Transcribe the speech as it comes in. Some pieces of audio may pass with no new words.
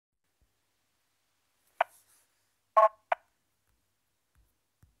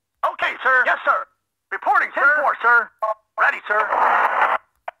sir. Reporting, sir. 10-4, sir. Ready, sir.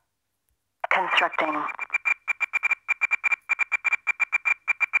 Constructing.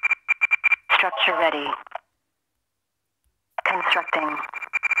 Structure ready. Constructing. 10-4,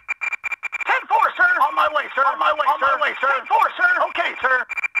 sir. On my way, sir. On my way, sir. On my way, sir. 10-4, sir. Okay, sir.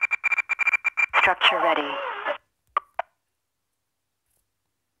 Structure ready.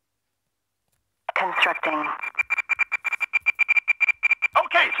 Constructing.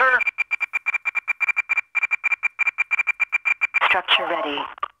 Okay, sir. Structure ready.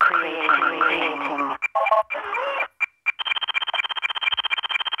 Creating.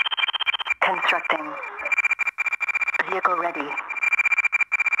 Constructing. Vehicle ready.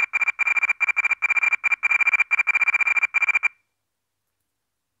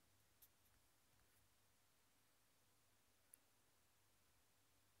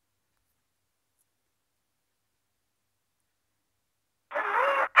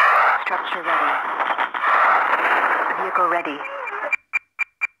 Structure ready. Vehicle ready.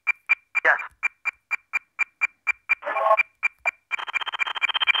 Yes.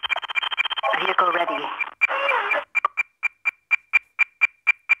 Vehicle ready.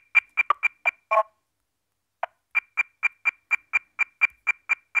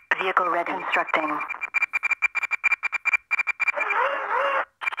 Vehicle ready. Constructing.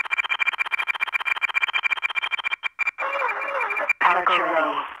 Structure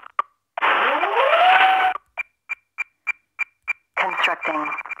ready. Constructing.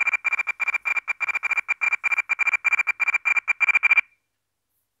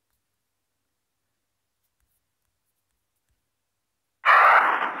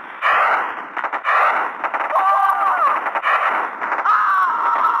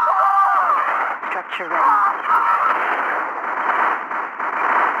 Structure ready.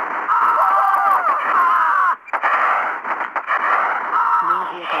 New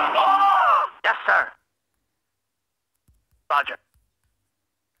vehicle options. Yes, sir. Roger.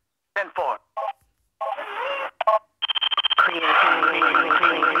 10-4. Creating.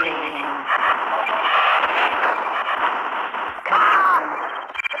 Constructing.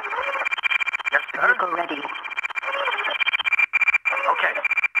 Yes, sir. Vehicle ready. Okay.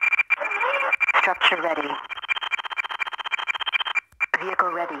 Structure ready.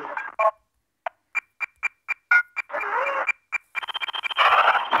 Vehicle ready.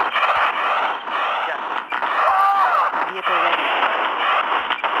 Yes. Vehicle ready.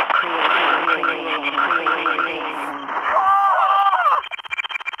 Creating.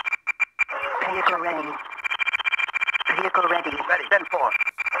 Vehicle ready. Vehicle ready. Ready. 10-4.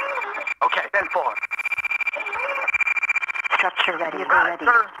 Okay. 10-4. Structure ready. Vehicle Got it, ready.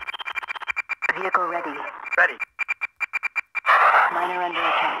 sir. Vehicle ready. Ready. Miner under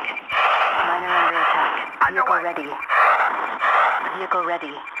attack. Miner under attack. Vehicle Underway. ready. Vehicle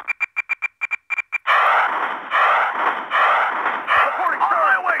ready. Reporting, sir. On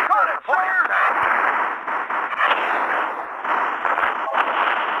my way, got it, sir.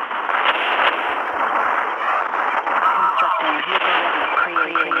 Constructing. Vehicle ready. Creating.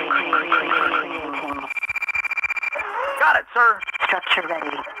 Got it, sir. Structure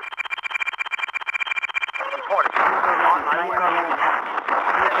ready. Reporting. Vehicle ready. On my Miner way. under attack.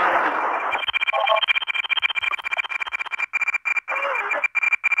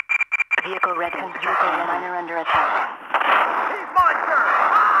 Vehicle ready. Vehicle ready. Vehicle miner under attack. He's mine, sir.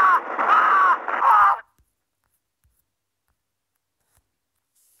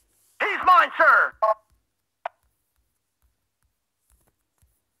 He's mine, sir.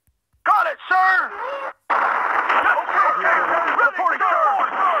 Got it, sir. Okay. Reporting, sir.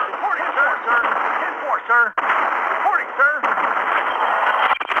 Reporting, sir. 10-4, sir. Reporting, sir.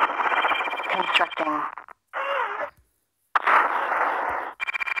 Constructing.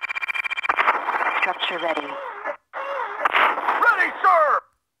 Structure ready. Ready, sir.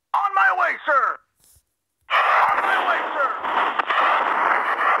 On my way, sir. On my way, sir.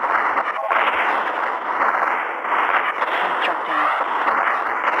 Constructing.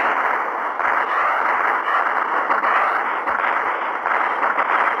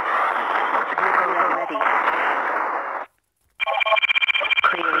 Vehicle ready.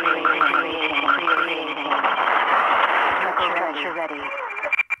 Creating. Structure ready.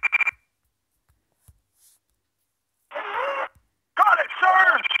 Got it,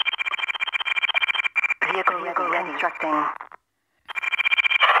 sir. Vehicle ready. Constructing.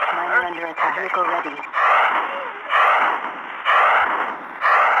 Miner under attack. Vehicle ready.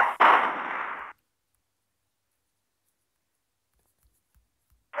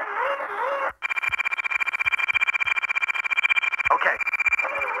 Okay.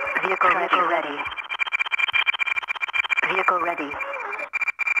 Vehicle ready. Vehicle ready.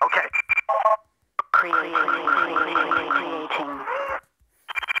 Okay. Creating.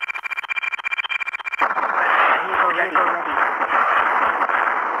 Vehicle ready.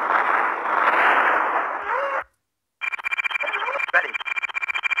 Ready.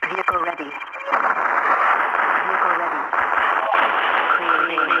 Vehicle ready. Vehicle ready.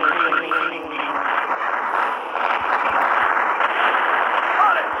 Creating.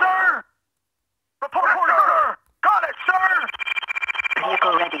 Got it, sir! Report, sir! Got it, sir!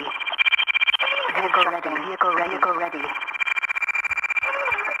 Vehicle ready. Vehicle ready. Vehicle ready. Vehicle ready.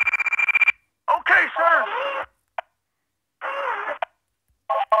 Okay, sir!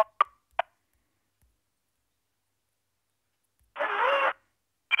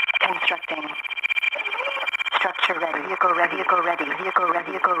 Constructing. Structure ready. Vehicle ready. Vehicle ready. Vehicle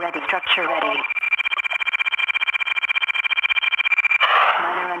ready. Vehicle ready. Structure ready.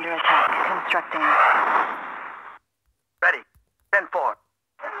 Miner under attack. Constructing. Ready. 10-4.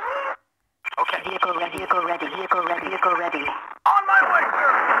 Okay. Vehicle ready. Vehicle ready. Vehicle ready. Vehicle ready. On my way,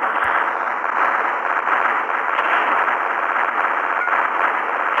 sir!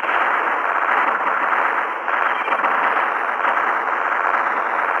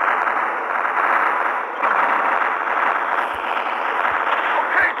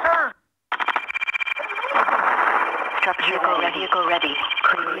 Okay, sir! Structure ready. Vehicle ready.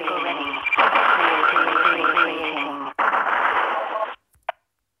 Vehicle ready. Creating.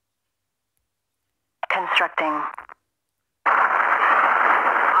 Constructing.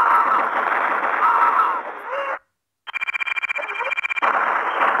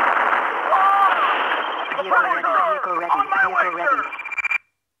 Vehicle ready. Vehicle ready. On my way, Vehicle ready. sir!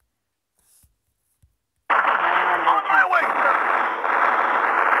 Miner under On my attack. way, sir!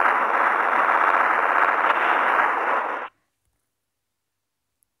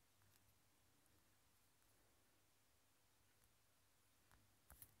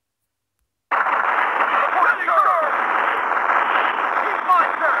 Ready, sir! He's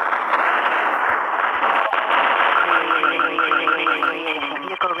mine, sir! Creating.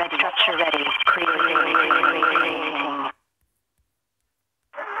 Vehicle ready. Structure ready. Creating.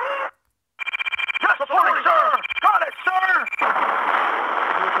 Yes, reporting, sir! Got it, sir!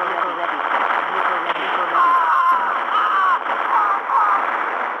 Vehicle ready. Vehicle ready. Vehicle ready.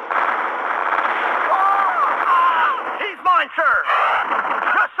 He's mine, sir!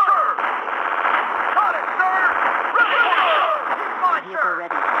 Yes, sir! Got it, sir! Ready, sir! He's mine, Vehicle sir!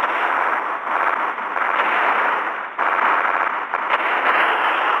 ready.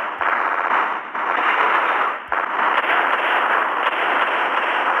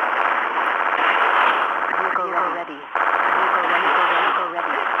 Vehicle ready. Vehicle ready. Vehicle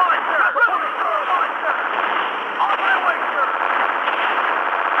ready. He's mine, sir! Reporting, sir! Mine, sir! On my way, sir!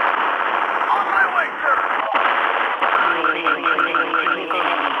 On my way, sir! Vehicle ready. Vehicle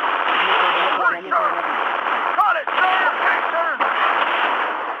ready. Vehicle ready. Got it, sir! Okay, sir!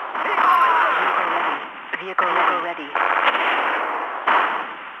 He's mine, sir! Vehicle ready.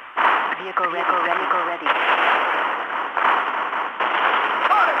 Vehicle ready. Vehicle ready.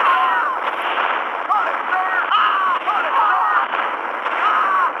 Got it, sir! Got it, sir! Got it, sir!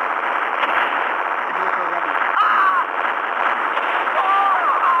 Vehicle ready.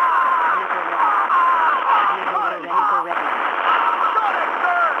 Vehicle ready. Got it,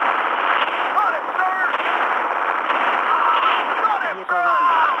 sir! Got it, sir! Got it, Vehicle sir! ready.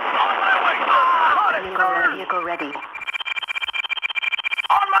 On my way, sir! Got it, sir! Vehicle ready.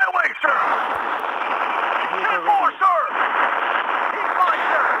 On my way, sir! Vehicle 10-4, ready. sir! He's mine,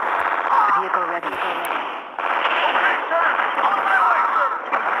 sir!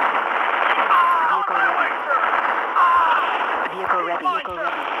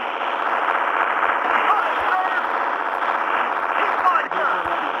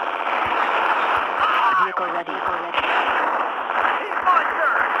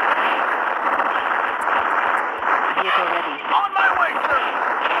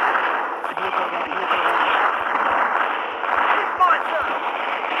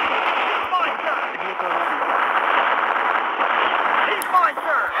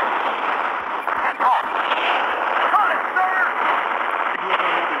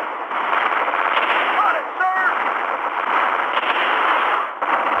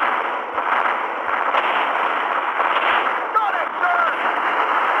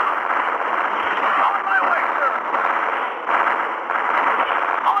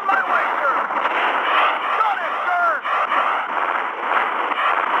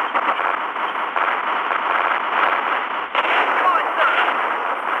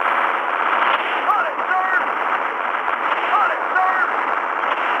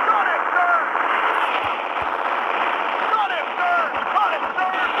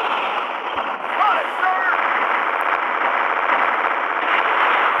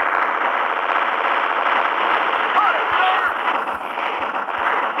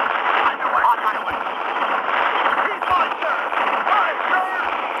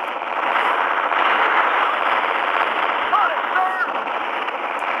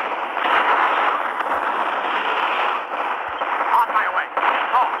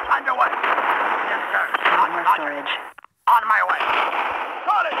 storage. On my way.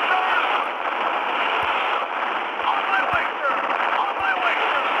 Got it, sir. On my way, sir. On my way,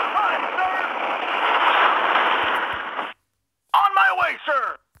 sir. Got it, sir. On my way, sir.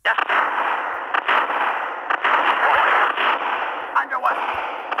 Yes. Underway.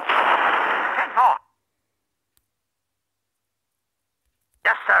 10-4.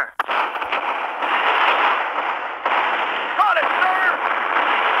 Yes, sir. Got it, sir.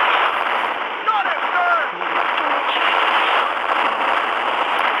 Got it, sir. Need more storage.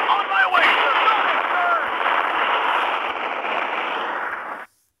 On my way, sir. Got it, sir.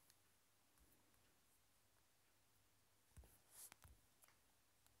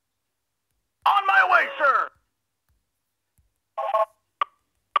 On my way, sir.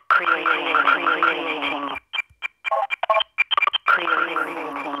 Creating.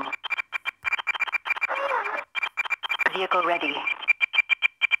 Vehicle ready.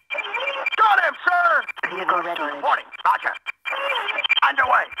 Got him, sir. Vehicle ready. Reporting. Roger.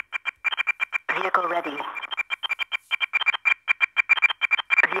 Underway. Vehicle ready.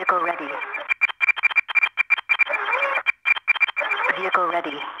 Vehicle ready. Vehicle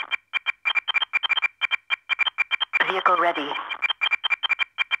ready. Vehicle ready.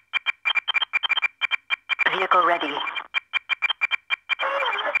 Vehicle ready.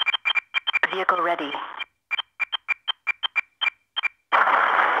 Vehicle ready.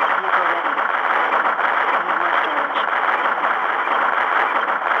 Vehicle ready. Need more storage.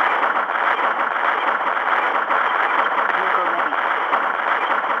 Vehicle ready.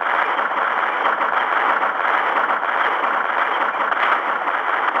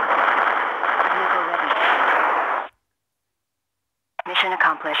 Vehicle ready. Mission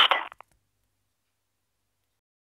accomplished.